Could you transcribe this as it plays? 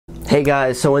Hey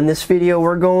guys, so in this video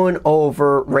we're going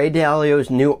over Ray Dalio's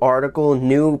new article,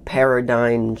 New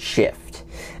Paradigm Shift.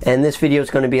 And this video is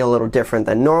going to be a little different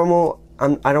than normal. I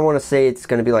don't want to say it's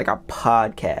going to be like a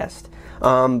podcast,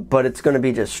 but it's going to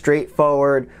be just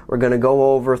straightforward. We're going to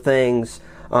go over things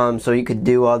so you could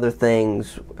do other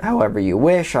things however you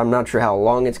wish. I'm not sure how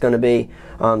long it's going to be.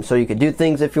 So you could do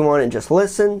things if you want and just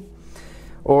listen.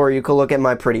 Or you could look at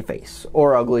my pretty face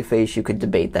or ugly face. You could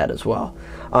debate that as well.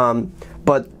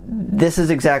 But this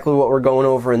is exactly what we're going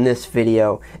over in this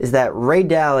video, is that Ray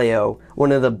Dalio,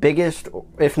 one of the biggest,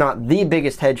 if not the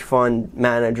biggest hedge fund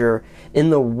manager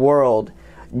in the world,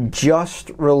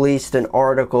 just released an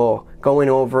article going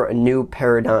over a new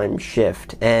paradigm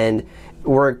shift. And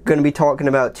we're going to be talking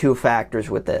about two factors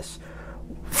with this.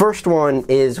 First one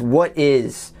is, what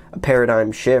is a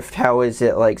paradigm shift? How is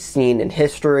it like seen in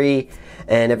history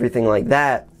and everything like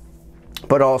that?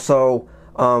 But also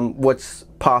what's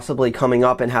possibly coming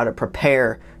up and how to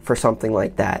prepare for something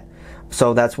like that.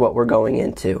 So that's what we're going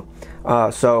into.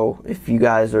 So if you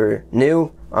guys are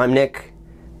new, I'm Nick,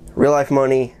 Real Life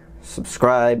Money.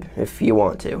 Subscribe if you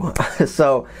want to.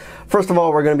 So first of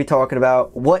all, we're going to be talking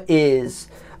about what is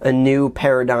a new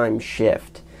paradigm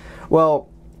shift. Well,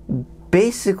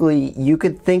 basically you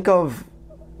could think of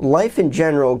life in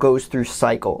general goes through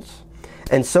cycles,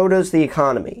 and so does the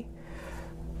economy.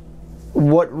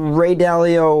 What Ray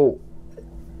Dalio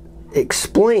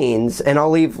explains, and I'll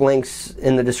leave links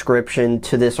in the description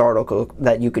to this article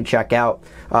that you could check out.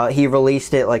 He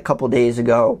released it like a couple days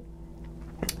ago,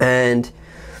 and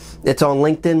it's on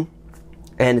LinkedIn,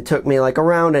 and it took me like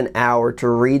around an hour to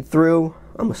read through.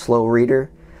 I'm a slow reader,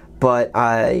 but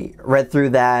I read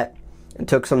through that and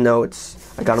took some notes.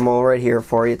 I got them all right here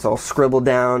for you. It's all scribbled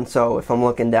down, so if I'm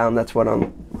looking down, that's what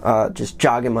I'm just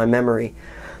jogging my memory.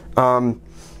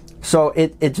 So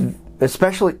it's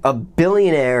especially a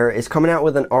billionaire is coming out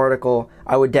with an article.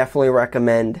 I would definitely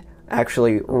recommend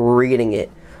actually reading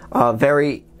it.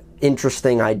 Very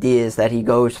interesting ideas that he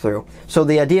goes through. So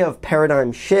the idea of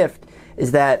paradigm shift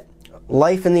is that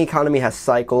life in the economy has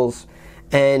cycles,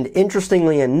 and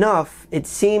interestingly enough, it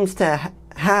seems to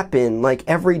happen like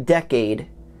every decade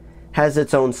has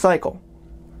its own cycle,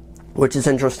 which is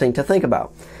interesting to think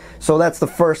about. So that's the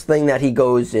first thing that he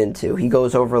goes into. He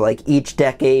goes over like each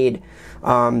decade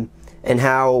and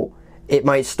how it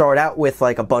might start out with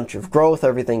like a bunch of growth,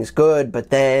 everything's good,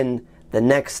 but then the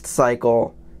next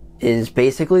cycle is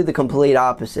basically the complete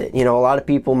opposite. You know, a lot of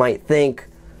people might think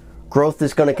growth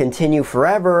is going to continue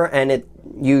forever, and it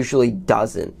usually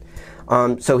doesn't.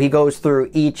 So he goes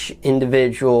through each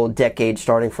individual decade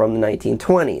starting from the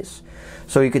 1920s.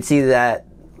 So you could see that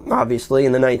obviously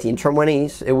in the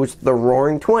 1920s, it was the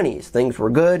roaring 20s. Things were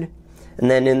good.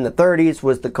 And then in the 30s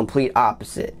was the complete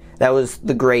opposite. That was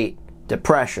the Great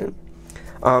Depression.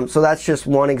 So that's just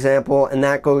one example, and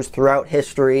that goes throughout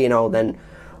history. You know, then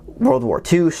World War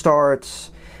II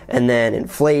starts, and then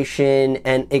inflation,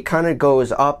 and it kind of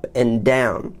goes up and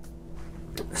down.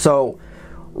 So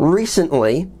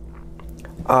recently,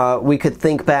 we could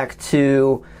think back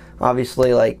to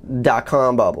obviously like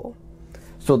dot-com bubble.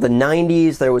 So the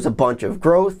 90s, there was a bunch of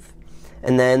growth,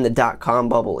 and then the dot-com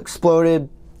bubble exploded,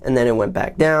 and then it went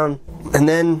back down. And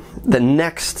then the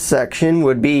next section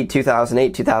would be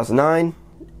 2008, 2009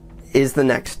 is the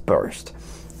next burst.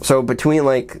 So between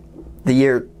like the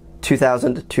year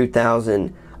 2000 to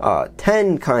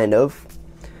 2010 kind of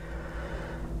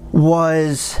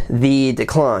was the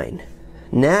decline.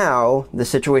 Now, the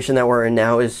situation that we're in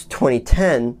now is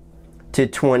 2010 to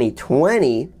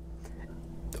 2020.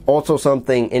 Also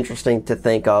something interesting to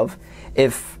think of.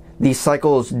 If these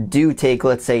cycles do take,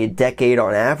 let's say, a decade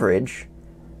on average,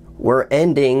 we're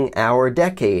ending our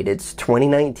decade. It's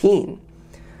 2019.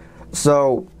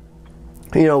 So,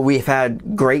 you know, we've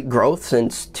had great growth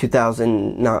since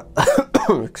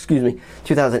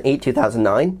 2008,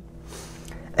 2009.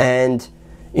 And,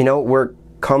 you know, we're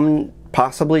coming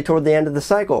possibly toward the end of the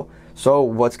cycle. So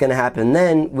what's going to happen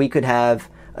then? We could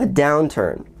have a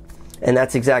downturn. And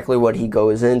that's exactly what he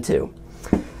goes into.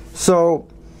 So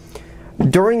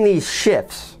during these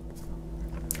shifts,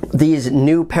 these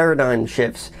new paradigm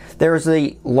shifts, there's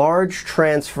a large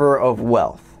transfer of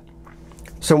wealth.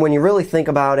 So when you really think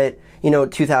about it, you know,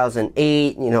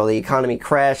 2008, you know, the economy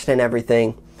crashed and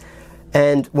everything.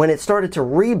 And when it started to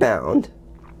rebound,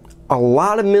 a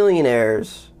lot of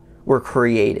millionaires were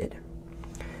created,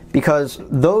 because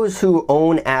those who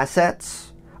own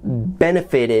assets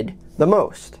benefited the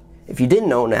most. If you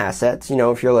didn't own assets, you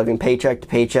know, if you're living paycheck to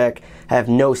paycheck, have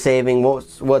no saving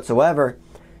whatsoever,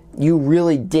 you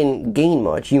really didn't gain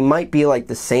much. You might be like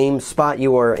the same spot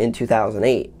you were in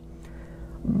 2008.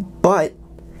 But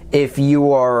if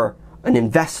you are an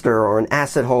investor or an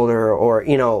asset holder, or,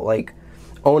 you know, like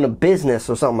own a business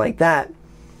or something like that,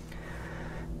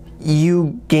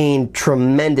 you gain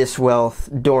tremendous wealth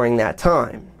during that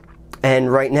time.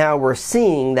 And right now we're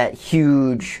seeing that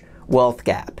huge wealth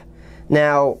gap.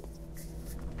 Now,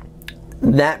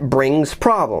 that brings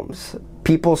problems.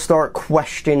 People start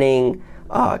questioning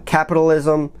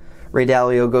capitalism. Ray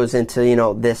Dalio goes into, you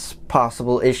know, this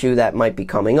possible issue that might be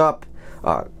coming up,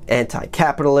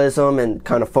 anti-capitalism, and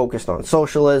kind of focused on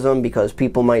socialism, because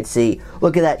people might see,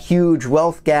 look at that huge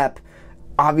wealth gap,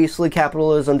 obviously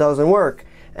capitalism doesn't work.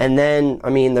 And then, I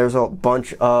mean, there's a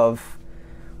bunch of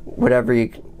whatever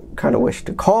you kind of wish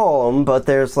to call them, but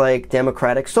there's like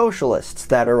democratic socialists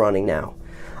that are running now.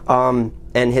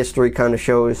 And history kind of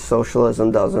shows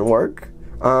socialism doesn't work.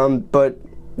 But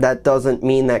that doesn't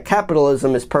mean that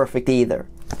capitalism is perfect either.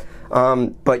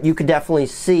 But you could definitely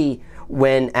see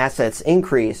when assets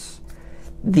increase,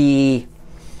 the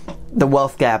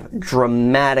wealth gap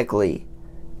dramatically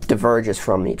diverges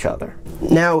from each other.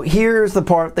 Now, here's the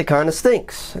part that kind of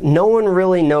stinks. No one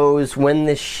really knows when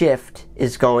this shift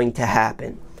is going to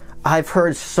happen. I've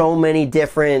heard so many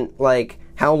different, like,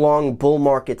 how long bull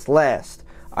markets last.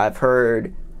 I've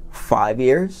heard 5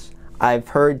 years. I've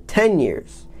heard 10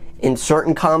 years. In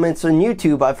certain comments on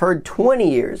YouTube, I've heard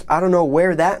 20 years. I don't know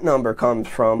where that number comes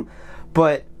from,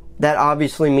 but that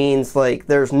obviously means, like,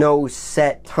 there's no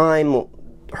set time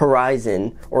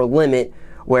horizon or limit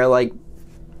where, like,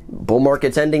 bull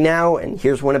market's ending now and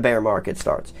here's when a bear market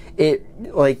starts.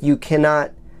 Like, you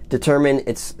cannot determine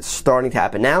it's starting to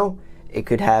happen now. It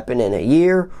could happen in a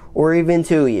year or even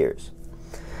 2 years.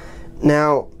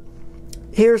 Now,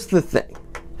 here's the thing.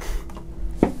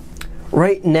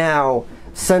 Right now,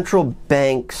 central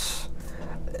banks,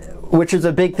 which is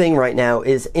a big thing right now,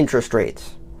 is interest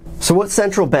rates. So what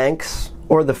central banks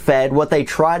or the Fed, what they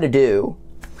try to do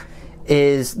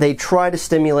is they try to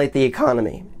stimulate the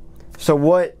economy. So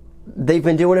what they've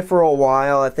been doing it for a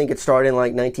while. I think it started in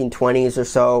like 1920s or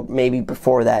so, maybe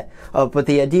before that. But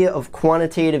the idea of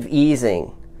quantitative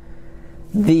easing,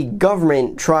 the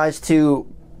government tries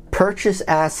to purchase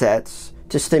assets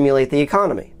to stimulate the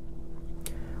economy.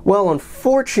 Well,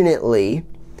 unfortunately,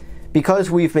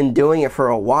 because we've been doing it for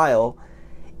a while,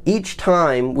 each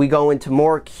time we go into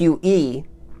more QE,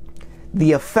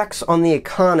 the effects on the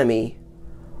economy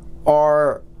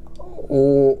are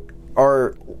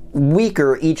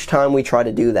weaker each time we try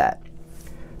to do that.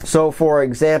 So, for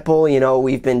example, you know,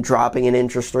 we've been dropping an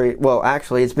interest rate. Well,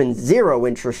 actually, it's been 0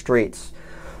 interest rates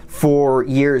for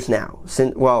years now.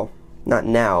 Well, not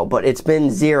now, but it's been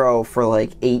 0 for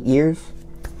like 8 years.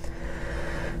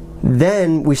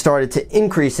 Then we started to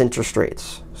increase interest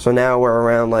rates. So now we're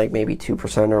around like maybe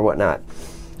 2% or whatnot.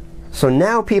 So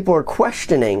now people are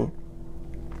questioning,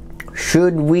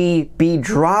 should we be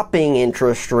dropping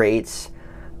interest rates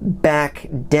back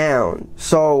down?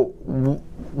 So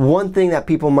one thing that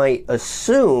people might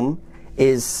assume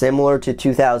is similar to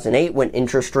 2008 when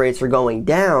interest rates are going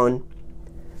down,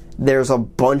 there's a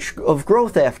bunch of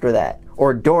growth after that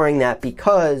or during that,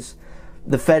 because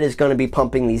the Fed is going to be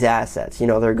pumping these assets. You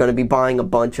know, they're going to be buying a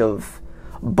bunch of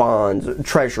bonds,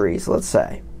 treasuries, let's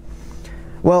say.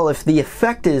 Well, if the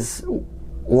effect is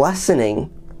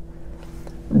lessening,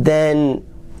 then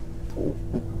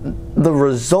the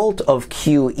result of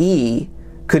QE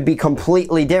could be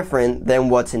completely different than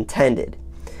what's intended.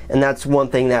 And that's one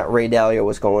thing that Ray Dalio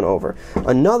was going over.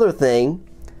 Another thing,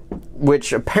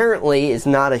 which apparently is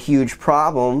not a huge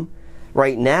problem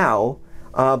right now,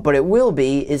 but it will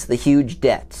be, is the huge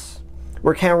debts.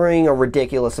 We're carrying a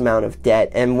ridiculous amount of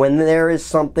debt, and when there is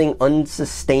something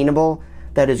unsustainable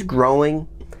that is growing,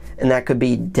 and that could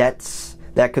be debts,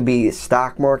 that could be the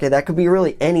stock market, that could be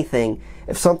really anything.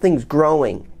 If something's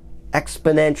growing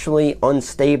exponentially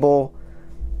unstable,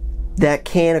 that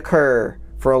can occur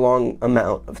for a long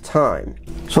amount of time.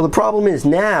 So the problem is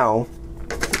now,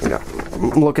 I'm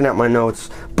looking at my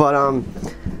notes, but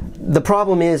the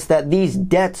problem is that these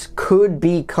debts could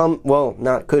become, well,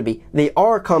 not could be, they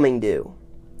are coming due.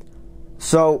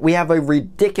 So we have a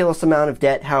ridiculous amount of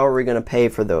debt. How are we going to pay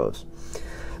for those?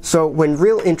 So when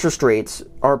real interest rates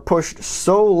are pushed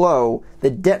so low, the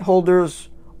debt holders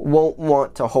won't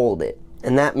want to hold it.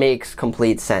 And that makes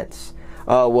complete sense.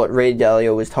 What Ray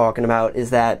Dalio was talking about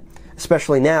is that,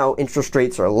 especially now, interest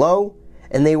rates are low,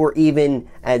 and they were even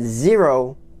at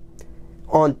 0.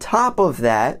 On top of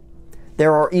that,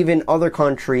 there are even other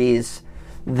countries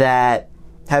that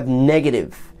have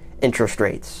negative interest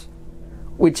rates,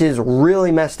 which is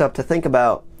really messed up to think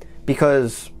about,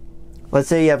 because let's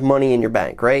say you have money in your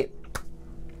bank, right?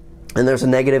 And there's a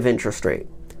negative interest rate.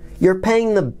 You're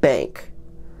paying the bank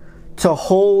to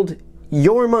hold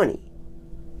your money.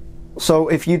 So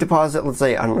if you deposit, let's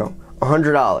say, I don't know,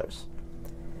 $100,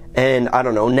 and I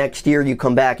don't know, next year you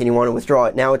come back and you want to withdraw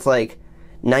it, now it's like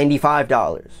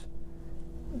 $95.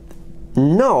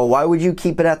 No, why would you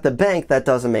keep it at the bank? That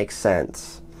doesn't make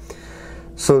sense.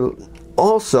 So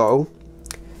also,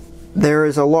 there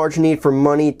is a large need for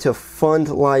money to fund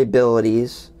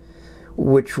liabilities,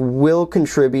 which will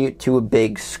contribute to a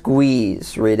big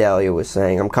squeeze, Ray Dalio was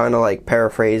saying. I'm kind of like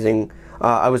paraphrasing.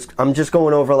 I'm just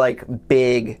going over like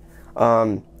big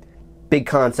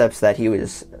concepts that he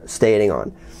was stating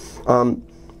on.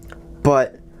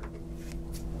 But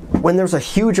when there's a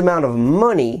huge amount of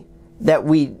money that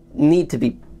we need to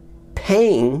be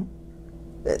paying,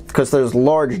 because there's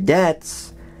large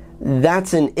debts,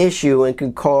 that's an issue and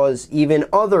could cause even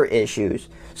other issues.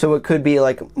 So it could be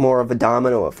like more of a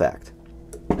domino effect.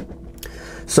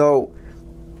 So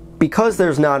because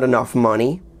there's not enough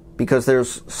money, because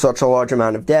there's such a large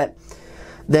amount of debt,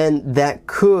 then that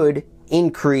could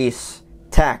increase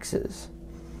taxes.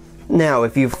 Now,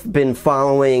 if you've been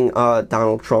following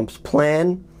Donald Trump's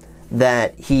plan,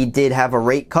 that he did have a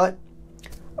rate cut,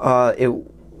 it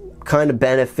kind of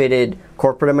benefited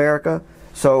corporate America.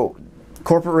 So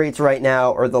corporate rates right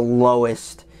now are the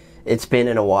lowest it's been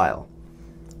in a while.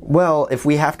 Well, if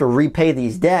we have to repay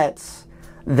these debts,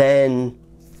 then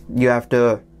you have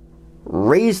to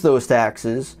raise those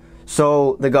taxes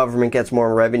so the government gets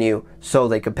more revenue so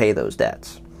they could pay those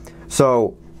debts.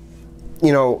 So,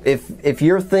 you know, if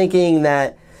you're thinking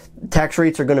that tax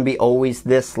rates are going to be always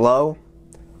this low,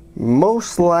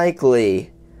 most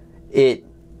likely it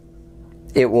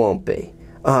won't be.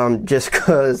 Just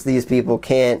because these people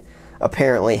can't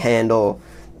apparently handle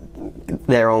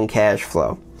their own cash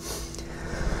flow.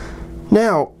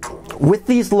 Now, with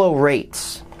these low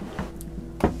rates,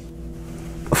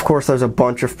 of course there's a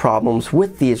bunch of problems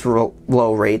with these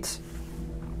low rates.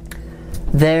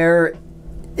 There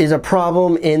is a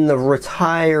problem in the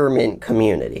retirement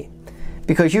community.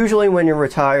 Because usually when you're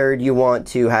retired, you want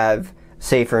to have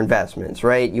safer investments,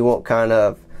 right? You won't kind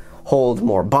of hold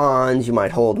more bonds, you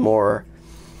might hold more,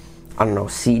 I don't know,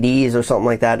 CDs or something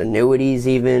like that, annuities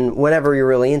even, whatever you're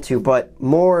really into, but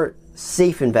more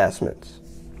safe investments.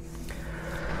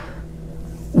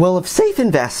 Well, if safe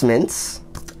investments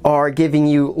are giving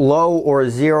you low or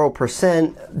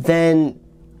 0%, then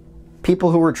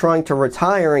people who are trying to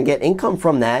retire and get income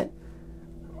from that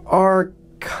are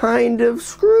kind of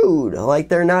screwed. Like,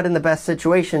 they're not in the best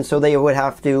situation, so they would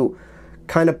have to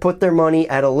kind of put their money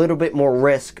at a little bit more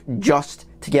risk just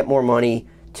to get more money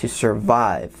to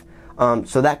survive.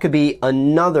 So that could be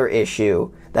another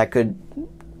issue that could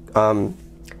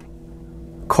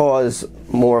cause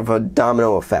more of a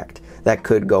domino effect that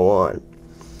could go on.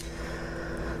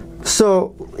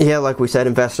 So, yeah, like we said,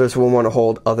 investors will want to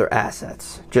hold other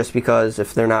assets. Just because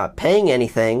if they're not paying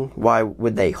anything, why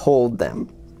would they hold them?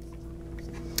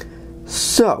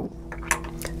 So,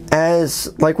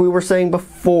 as like we were saying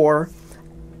before,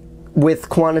 with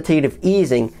quantitative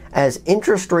easing, as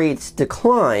interest rates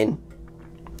decline,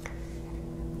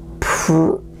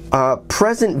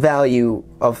 present value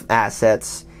of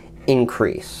assets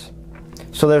increase.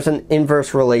 So there's an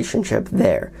inverse relationship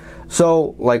there.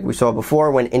 So, like we saw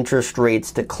before, when interest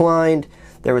rates declined,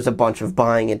 there was a bunch of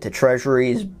buying into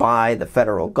treasuries by the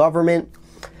federal government.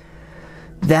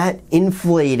 That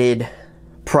inflated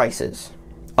prices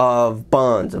of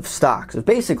bonds, of stocks, of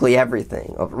basically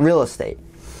everything, of real estate.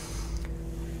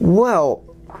 Well,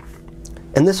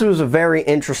 and this was a very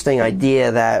interesting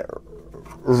idea that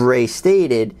Ray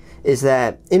stated, is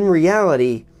that in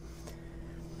reality,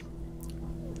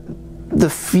 the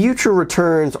future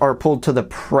returns are pulled to the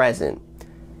present.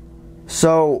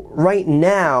 So right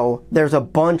now, there's a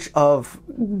bunch of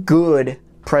good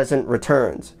present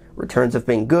returns. Returns have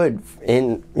been good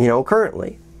in,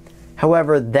 currently.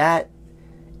 However, that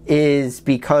is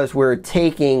because we're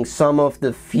taking some of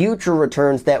the future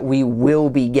returns that we will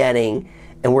be getting,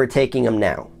 and we're taking them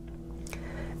now.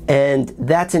 And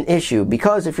that's an issue,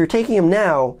 because if you're taking them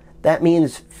now, that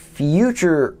means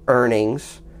future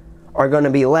earnings are going to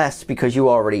be less because you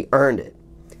already earned it,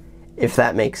 if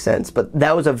that makes sense. But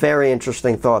that was a very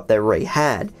interesting thought that Ray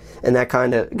had, and that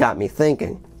kind of got me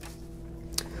thinking.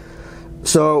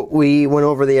 So we went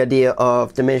over the idea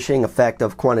of diminishing effect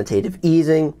of quantitative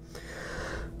easing.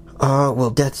 Will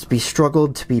debts be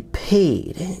struggled to be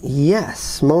paid?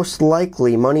 Yes, most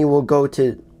likely money will go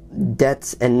to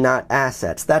debts and not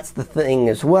assets. That's the thing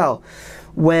as well.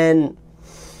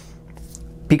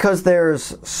 Because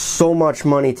there's so much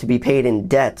money to be paid in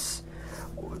debts,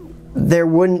 there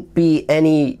wouldn't be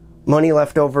any money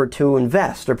left over to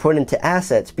invest or put into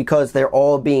assets because they're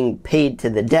all being paid to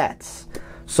the debts.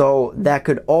 So that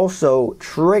could also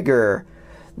trigger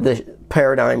the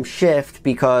paradigm shift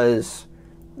because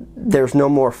there's no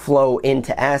more flow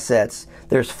into assets,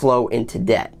 there's flow into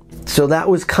debt. So that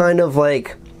was kind of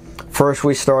like, first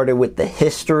we started with the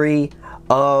history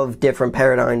of different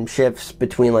paradigm shifts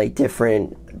between like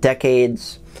different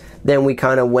decades. Then we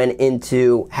kind of went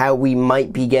into how we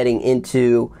might be getting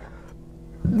into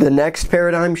the next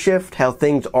paradigm shift, how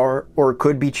things are or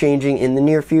could be changing in the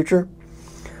near future.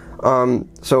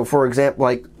 So for example,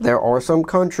 like there are some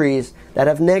countries that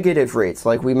have negative rates,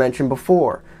 like we mentioned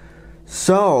before.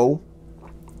 So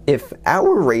if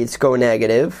our rates go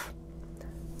negative,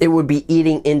 it would be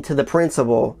eating into the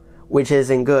principal, which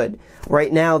isn't good.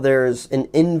 Right now there's an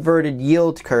inverted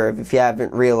yield curve, if you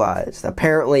haven't realized.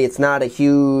 Apparently it's not a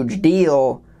huge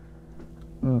deal,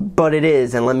 but it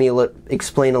is, and let me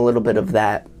explain a little bit of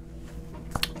that.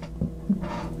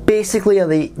 Basically,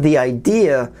 the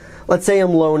idea, let's say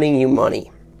I'm loaning you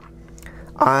money.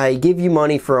 I give you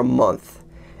money for a month,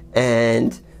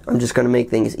 and I'm just going to make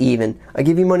things even. I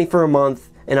give you money for a month,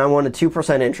 and I want a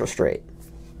 2% interest rate.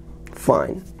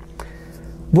 Fine.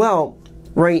 Well,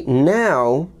 right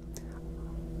now,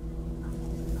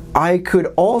 I could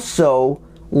also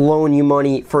loan you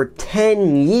money for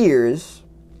 10 years,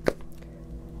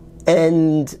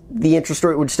 and the interest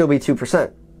rate would still be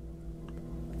 2%.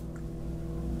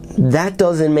 That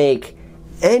doesn't make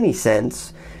any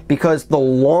sense, because the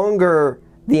longer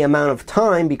the amount of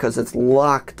time, because it's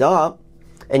locked up,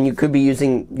 and you could be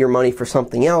using your money for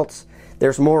something else,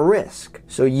 there's more risk.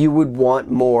 So you would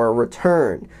want more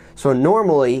return. So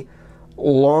normally,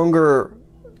 longer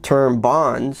term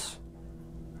bonds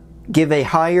give a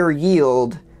higher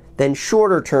yield than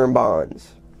shorter term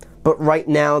bonds. But right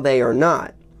now they are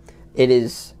not. It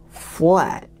is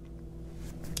flat.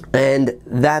 And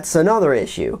that's another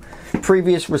issue.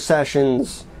 Previous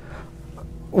recessions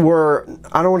were,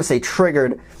 I don't want to say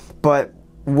triggered, but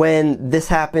when this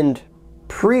happened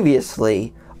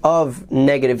previously of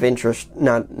inverted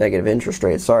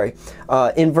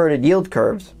yield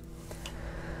curves,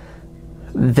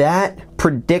 that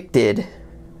predicted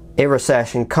a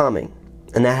recession coming,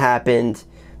 and that happened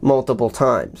multiple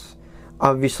times.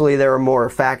 Obviously there are more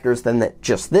factors than that,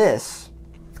 just this,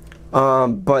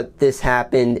 but this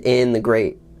happened in the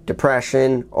Great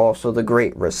Depression, also the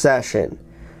Great Recession,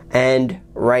 and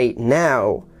right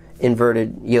now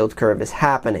inverted yield curve is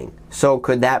happening. So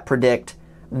could that predict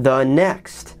the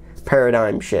next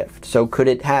paradigm shift? So could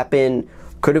it happen,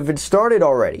 could have it started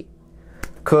already?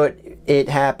 Could it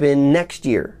happen next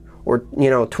year, or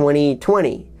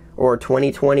 2020 or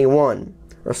 2021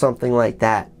 or something like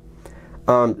that?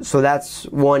 So that's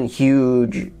one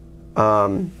huge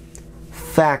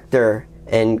factor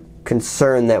and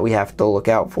concern that we have to look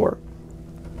out for.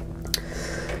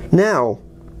 Now,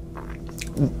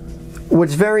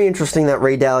 what's very interesting that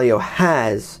Ray Dalio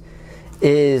has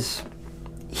is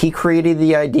he created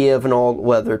the idea of an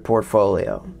all-weather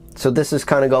portfolio. So this is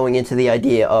kind of going into the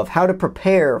idea of how to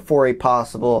prepare for a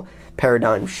possible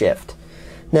paradigm shift.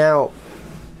 Now,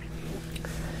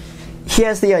 he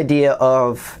has the idea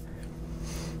of,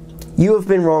 you have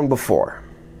been wrong before,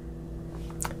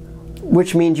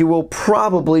 which means you will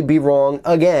probably be wrong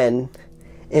again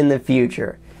in the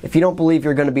future. If you don't believe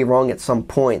you're going to be wrong at some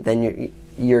point, then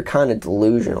you're kind of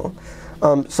delusional.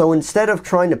 So instead of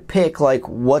trying to pick like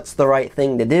what's the right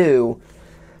thing to do,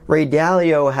 Ray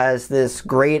Dalio has this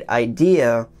great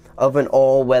idea of an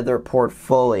all-weather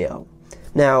portfolio.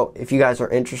 Now, if you guys are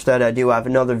interested, I do have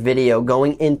another video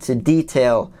going into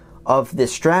detail of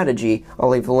this strategy. I'll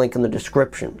leave a link in the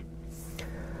description.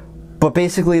 But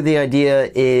basically the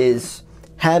idea is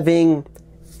having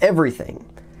everything.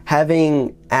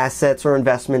 Having assets or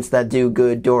investments that do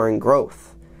good during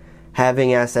growth.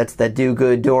 Having assets that do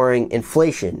good during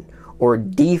inflation or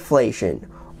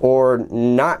deflation or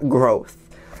not growth.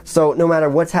 So no matter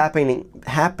what's happening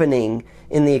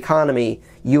in the economy,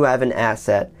 you have an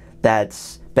asset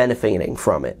that's benefiting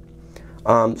from it.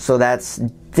 So that's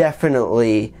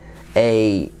definitely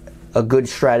a good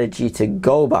strategy to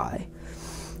go by.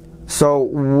 So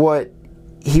what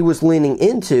he was leaning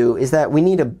into is that we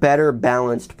need a better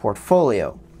balanced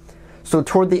portfolio. So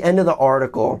toward the end of the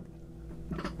article,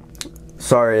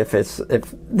 sorry if this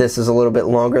is a little bit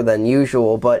longer than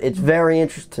usual, but it's very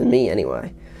interesting to me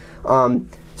anyway.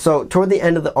 So toward the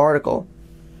end of the article,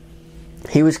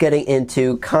 he was getting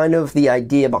into kind of the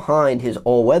idea behind his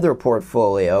all-weather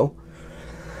portfolio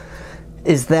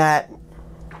is that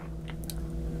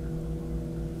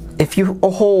if you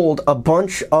hold a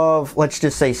bunch of, let's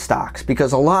just say stocks,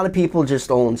 because a lot of people just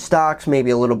own stocks,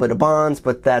 maybe a little bit of bonds,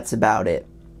 but that's about it.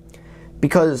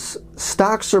 Because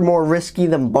stocks are more risky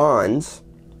than bonds,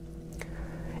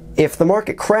 if the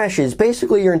market crashes,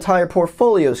 basically your entire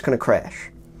portfolio is going to crash.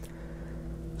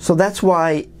 So that's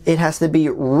why it has to be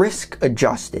risk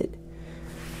adjusted,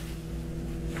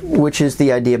 which is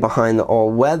the idea behind the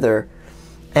all-weather.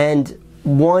 And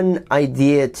one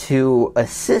idea to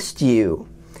assist you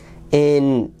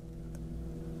in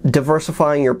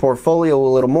diversifying your portfolio a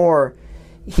little more,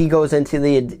 he goes into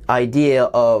the idea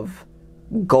of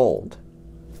gold.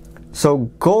 So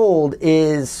gold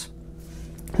is,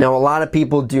 now a lot of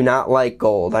people do not like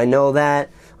gold. I know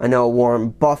that. I know Warren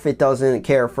Buffett doesn't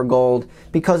care for gold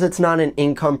because it's not an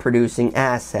income producing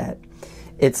asset.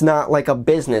 It's not like a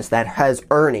business that has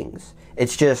earnings.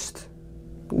 It's just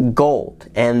gold,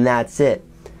 and that's it.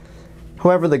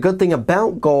 However, the good thing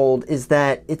about gold is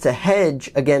that it's a hedge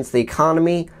against the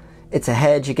economy. It's a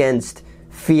hedge against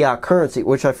fiat currency,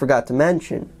 which I forgot to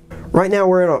mention. Right now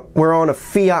we're on a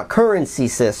fiat currency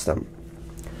system.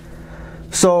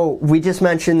 So we just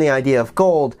mentioned the idea of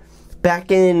gold.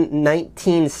 Back in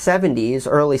 1970s,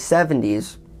 early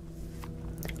 70s,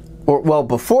 or well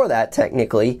before that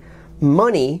technically,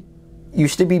 money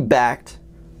used to be backed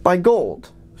by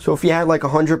gold. So if you had like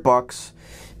 $100,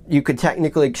 you could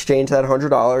technically exchange that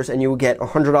 $100 and you would get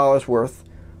 $100 worth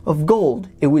of gold.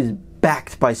 It was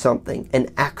backed by something, an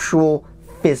actual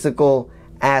physical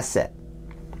asset.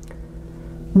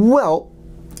 Well,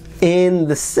 in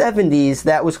the 70s,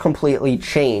 that was completely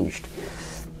changed.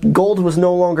 Gold was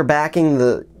no longer backing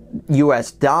the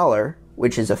US dollar,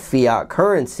 which is a fiat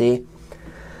currency.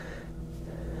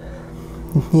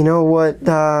 You know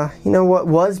what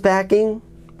was backing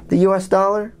the US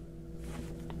dollar?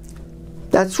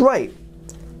 That's right.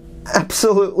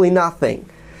 Absolutely nothing.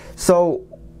 So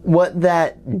what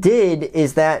that did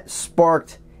is that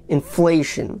sparked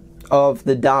inflation of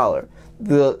the dollar.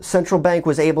 The central bank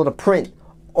was able to print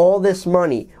all this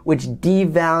money, which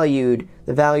devalued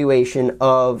the valuation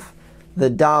of the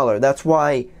dollar. That's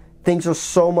why things are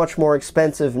so much more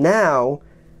expensive now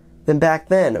than back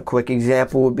then. A quick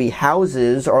example would be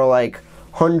houses are like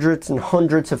hundreds and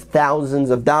hundreds of thousands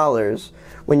of dollars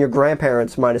when your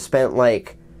grandparents might have spent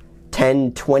like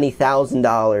 $10,000,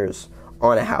 $20,000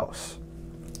 on a house.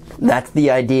 That's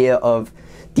the idea of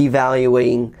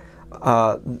devaluing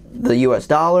the US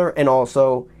dollar and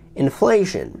also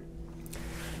inflation.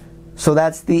 So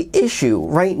that's the issue.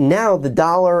 Right now, the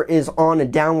dollar is on a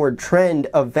downward trend.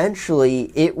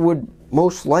 Eventually, it would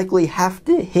most likely have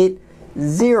to hit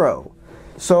zero.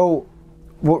 So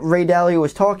what Ray Dalio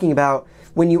was talking about,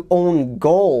 when you own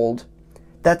gold,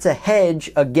 that's a hedge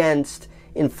against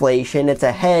inflation. It's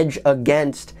a hedge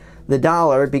against the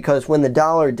dollar, because when the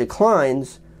dollar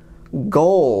declines,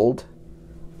 gold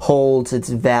holds its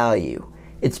value.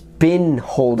 It's been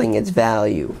holding its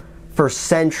value for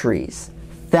centuries,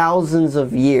 thousands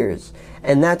of years,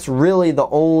 and that's really the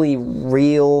only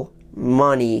real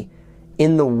money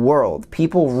in the world.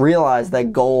 People realize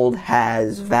that gold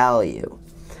has value,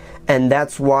 and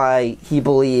that's why he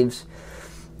believes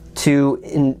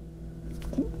I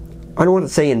don't want to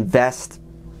say invest,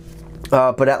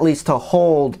 but at least to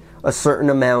hold a certain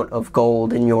amount of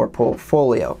gold in your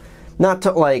portfolio. Not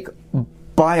to like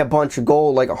buy a bunch of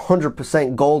gold, like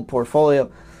 100% gold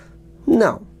portfolio.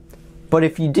 No. But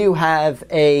if you do have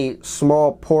a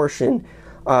small portion,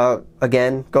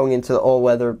 again, going into the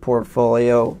all-weather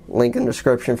portfolio, link in the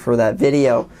description for that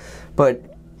video, but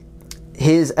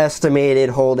his estimated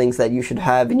holdings that you should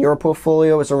have in your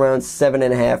portfolio is around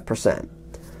 7.5%.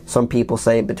 Some people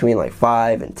say between like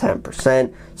 5 and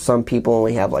 10%. Some people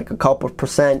only have like a couple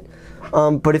percent.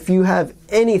 But if you have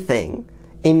anything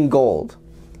in gold,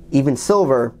 even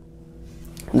silver,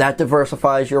 that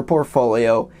diversifies your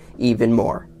portfolio even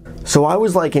more. So I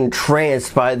was like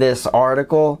entranced by this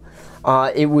article.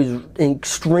 It was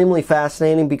extremely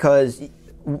fascinating because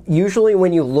usually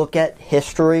when you look at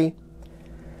history,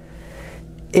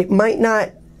 it might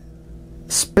not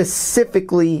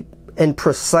specifically and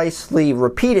precisely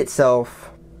repeat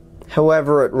itself,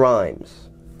 however it rhymes.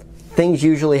 Things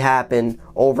usually happen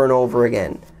over and over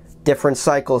again. Different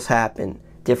cycles happen.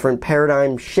 Different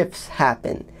paradigm shifts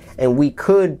happen. And we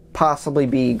could possibly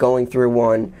be going through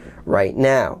one right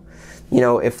now. You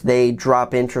know, if they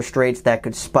drop interest rates, that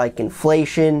could spike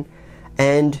inflation.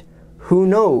 And who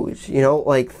knows, you know,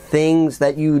 like things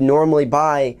that you normally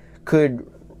buy could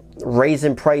raise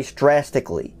in price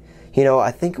drastically. You know,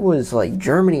 I think it was like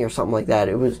Germany or something like that.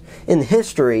 It was in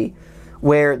history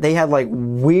where they had like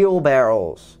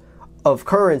wheelbarrows of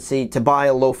currency to buy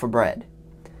a loaf of bread.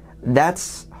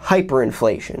 That's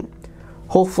hyperinflation.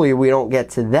 Hopefully we don't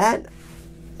get to that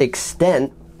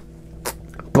extent,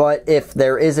 but if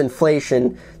there is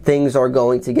inflation, things are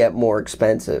going to get more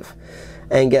expensive.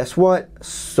 And guess what?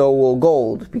 So will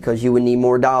gold, because you would need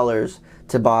more dollars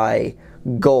to buy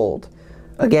gold.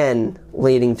 Again,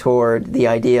 leading toward the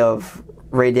idea of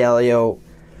Ray Dalio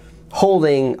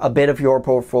holding a bit of your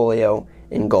portfolio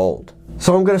in gold.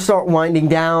 So I'm going to start winding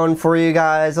down for you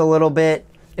guys a little bit.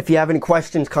 If you have any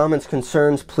questions, comments,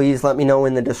 concerns, please let me know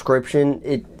in the description.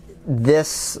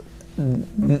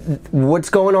 What's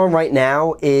going on right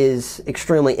now is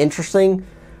extremely interesting,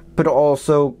 but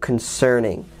also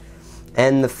concerning.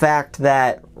 And the fact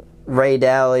that Ray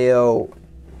Dalio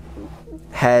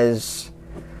has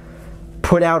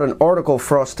put out an article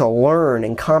for us to learn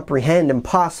and comprehend and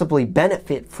possibly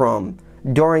benefit from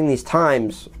during these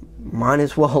times, might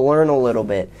as well learn a little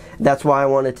bit. That's why I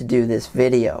wanted to do this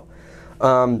video.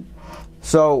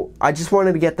 So I just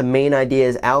wanted to get the main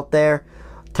ideas out there.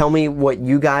 Tell me what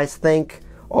you guys think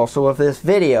also of this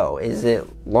video. Is it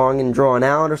long and drawn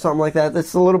out or something like that?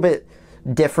 That's a little bit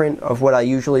different of what I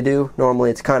usually do. Normally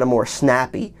it's kind of more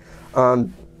snappy.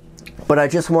 But I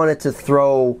just wanted to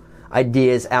throw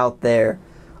ideas out there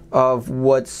of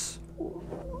what's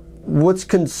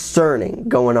concerning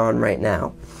going on right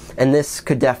now. And this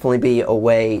could definitely be a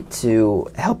way to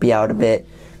help you out a bit,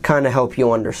 kind of help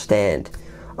you understand.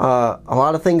 A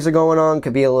lot of things are going on,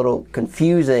 could be a little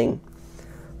confusing,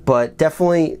 but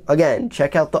definitely, again,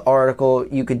 check out the article.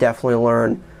 You could definitely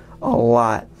learn a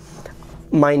lot.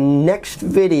 My next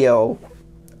video,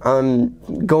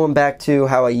 I'm going back to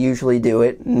how I usually do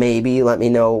it. Maybe let me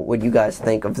know what you guys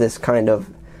think of this kind of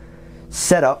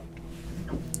setup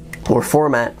or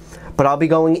format. But I'll be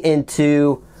going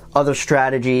into other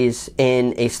strategies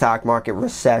in a stock market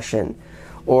recession,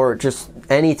 or just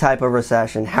any type of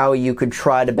recession, how you could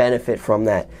try to benefit from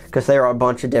that, because there are a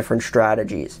bunch of different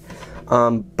strategies.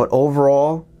 But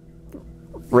overall,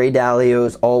 Ray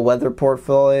Dalio's all-weather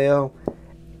portfolio,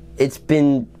 it's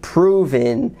been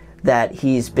proven that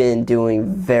he's been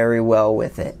doing very well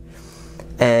with it.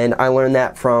 And I learned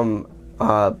that from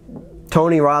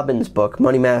Tony Robbins' book,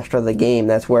 Money Master of the Game.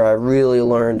 That's where I really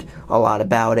learned a lot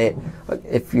about it.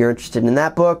 If you're interested in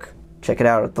that book, check it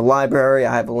out at the library.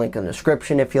 I have a link in the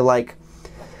description if you like.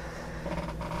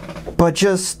 But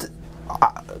just,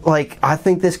 I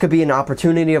think this could be an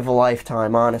opportunity of a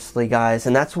lifetime, honestly, guys.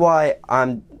 And that's why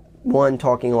I'm, one,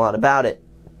 talking a lot about it,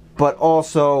 but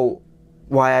also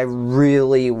why I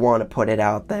really want to put it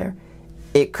out there.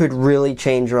 It could really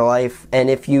change your life, and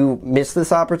if you miss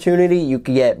this opportunity, you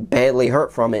could get badly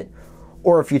hurt from it.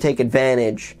 Or if you take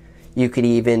advantage, you could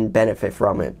even benefit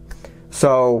from it.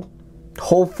 So,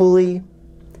 hopefully,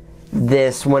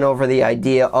 this went over the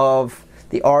idea of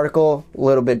the article, a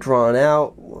little bit drawn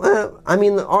out. I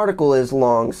mean, the article is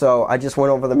long, so I just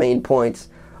went over the main points.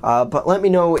 But let me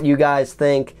know what you guys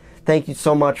think. Thank you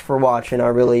so much for watching. I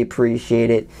really appreciate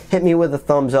it. Hit me with a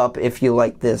thumbs up if you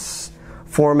like this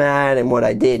format and what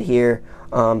I did here.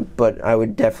 But I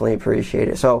would definitely appreciate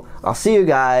it. So I'll see you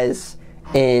guys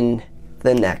in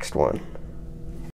the next one.